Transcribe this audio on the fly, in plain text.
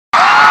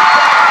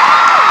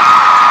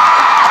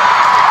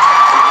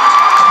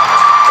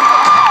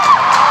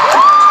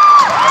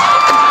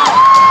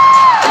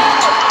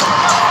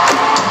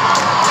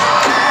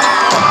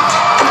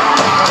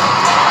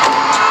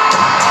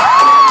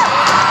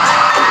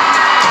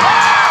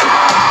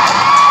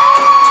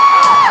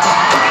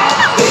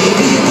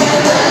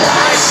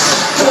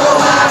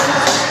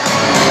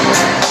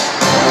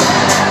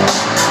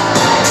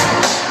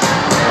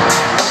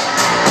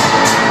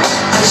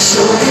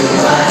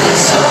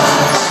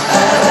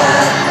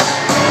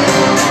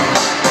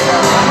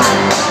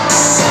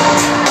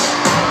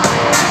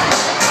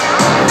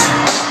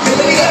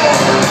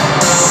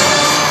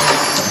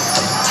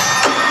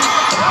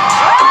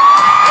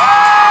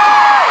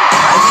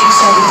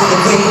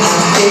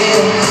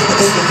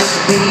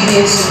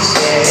face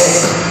instead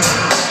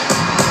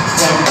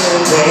from the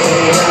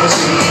way I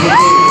treated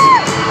you.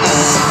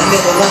 I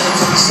never wanted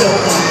to be so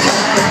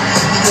unkind.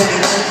 The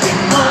only thing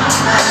on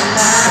my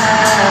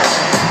mind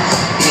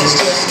is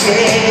just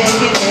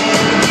getting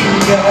you,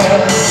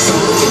 girl.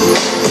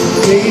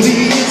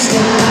 Baby, it's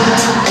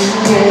not the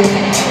way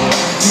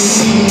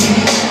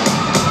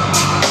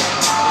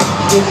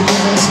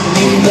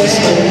you must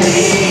believe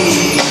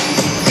me.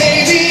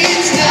 Baby,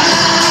 it's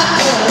not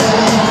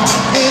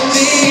the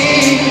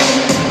thing.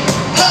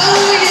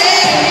 Oh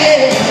yeah,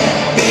 yeah.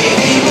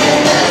 Baby, when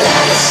the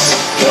lights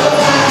go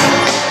out,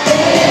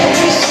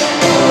 every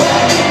single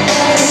one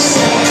that is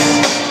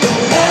lost, the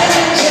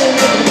light to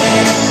the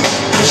west,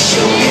 I'll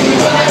show you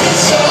what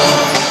it's all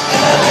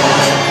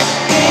about.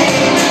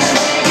 Baby, that's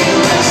when you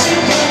must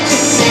come to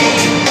me.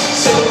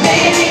 So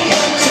baby,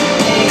 come to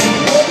me.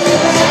 When the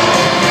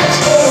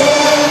lights go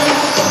out.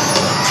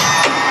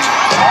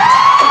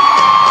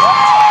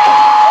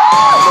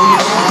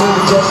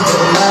 Just a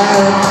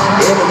line,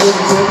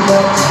 everybody took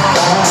my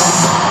time.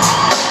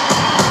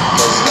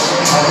 There's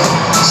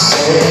nothing to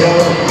say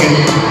on you.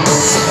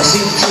 I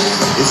see the truth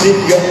is in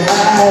your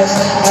eyes.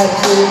 I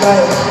feel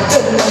right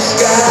in the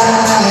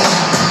sky.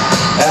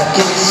 I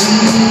can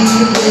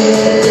see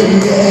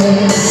it, yeah.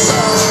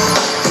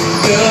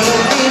 You're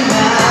looking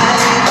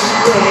right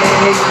the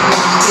way you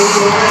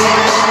did.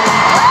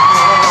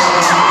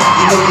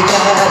 You know you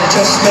gotta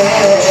trust me.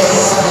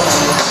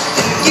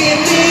 Give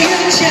me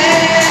a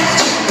chance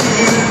to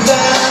prove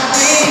I'm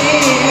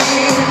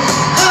real.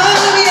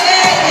 Oh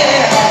yeah,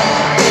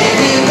 yeah.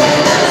 Baby, when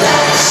the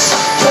lights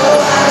go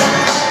out,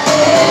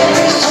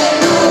 every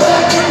single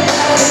working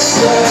out is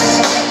worth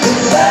the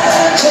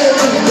light to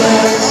the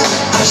west.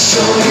 I'll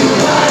show you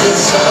what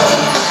it's all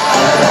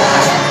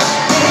about.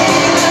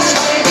 Baby, that's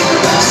when you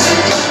must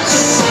come to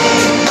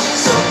me.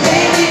 So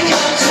baby,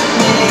 come to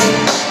me.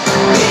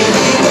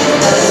 Baby, when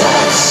the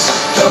lights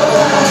go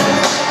out,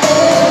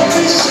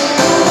 every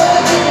single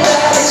working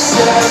out is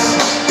worth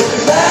the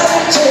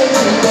light to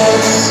the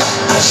west.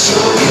 I'll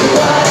show you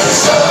what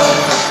it's all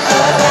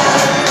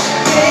about.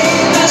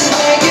 Baby, that's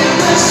when you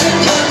must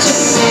come to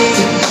me.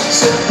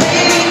 So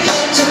baby,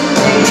 come to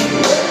me.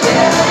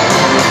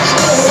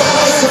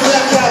 It's a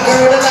blackout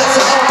girl, I like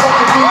to all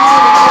fucking be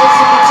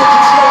closer and take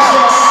it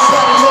closer.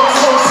 Body looks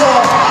so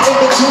soft, in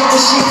between the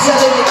sheets,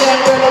 telling you that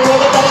girl, I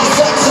wanna knock your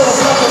socks off.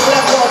 Like a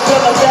black rock,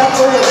 girl, I'm down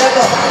for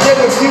whatever. There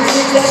are few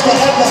things that's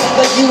forever,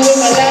 like you in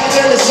my lap,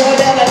 girl, it's all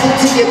that I need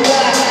to get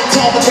by.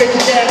 Time to break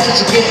it down,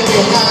 cause you're getting me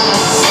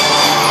high.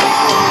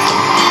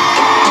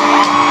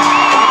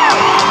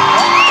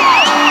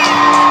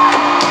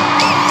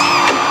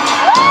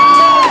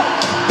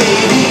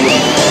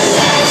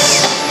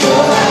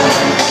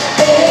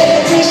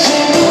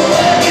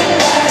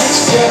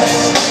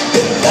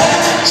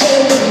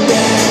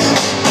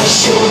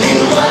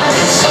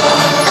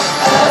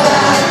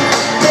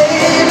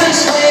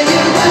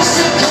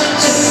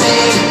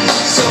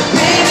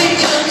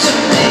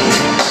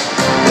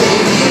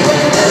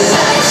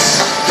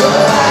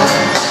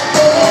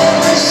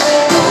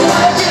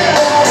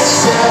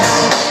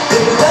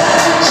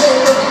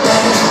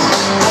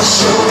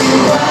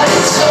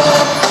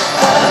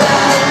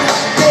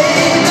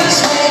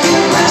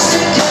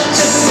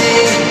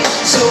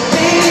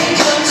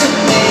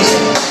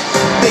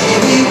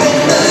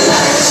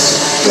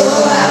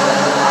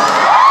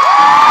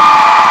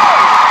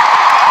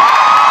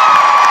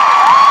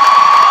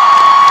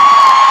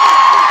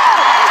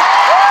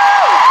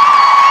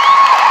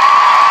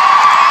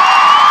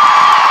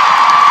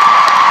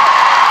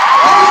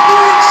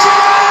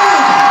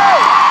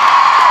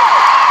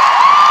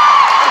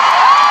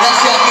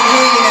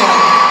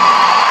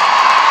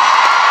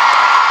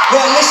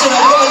 Right, listen,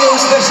 I've got a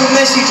little special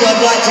message I'd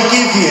like to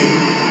give you.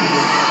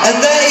 And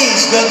that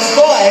is that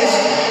Five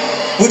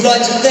would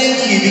like to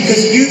thank you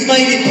because you've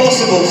made it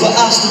possible for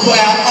us to put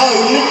our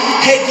own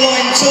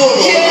headline tour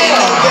on in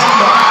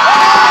November.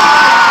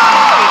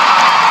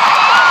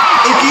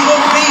 If you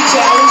want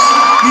details,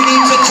 you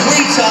need to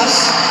tweet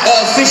us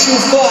at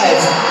Official5.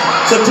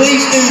 So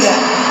please do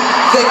that.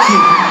 Thank you.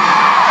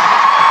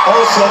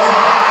 Also,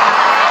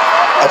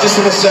 I just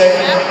want to say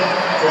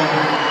from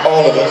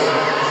all of us,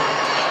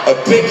 a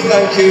big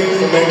thank you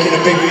for making a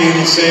big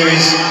reunion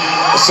series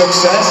a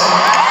success.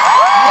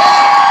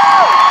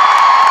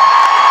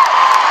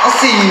 I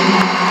see you.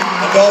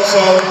 And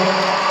also,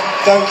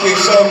 thank you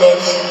so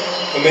much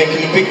for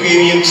making the big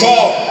reunion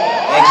tour.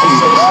 Thank you.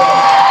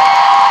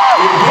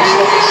 We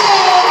appreciate this.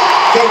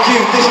 Thank you.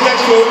 This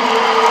next one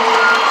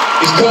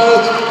is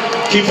called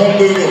Keep On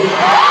Moving.